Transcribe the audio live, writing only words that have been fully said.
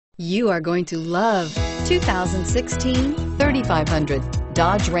You are going to love 2016 3500.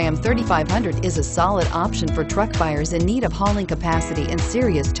 Dodge Ram 3500 is a solid option for truck buyers in need of hauling capacity and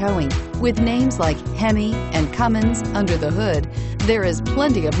serious towing. With names like Hemi and Cummins under the hood, there is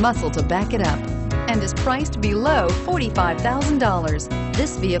plenty of muscle to back it up and is priced below $45,000.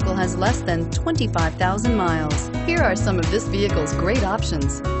 This vehicle has less than 25,000 miles. Here are some of this vehicle's great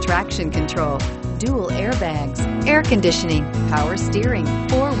options: traction control, dual airbags, air conditioning, power steering,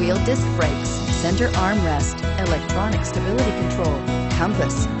 four-wheel disc brakes, center armrest, electronic stability control,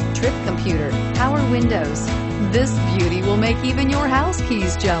 compass, trip computer, power windows. This beauty will make even your house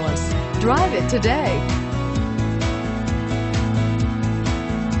keys jealous. Drive it today.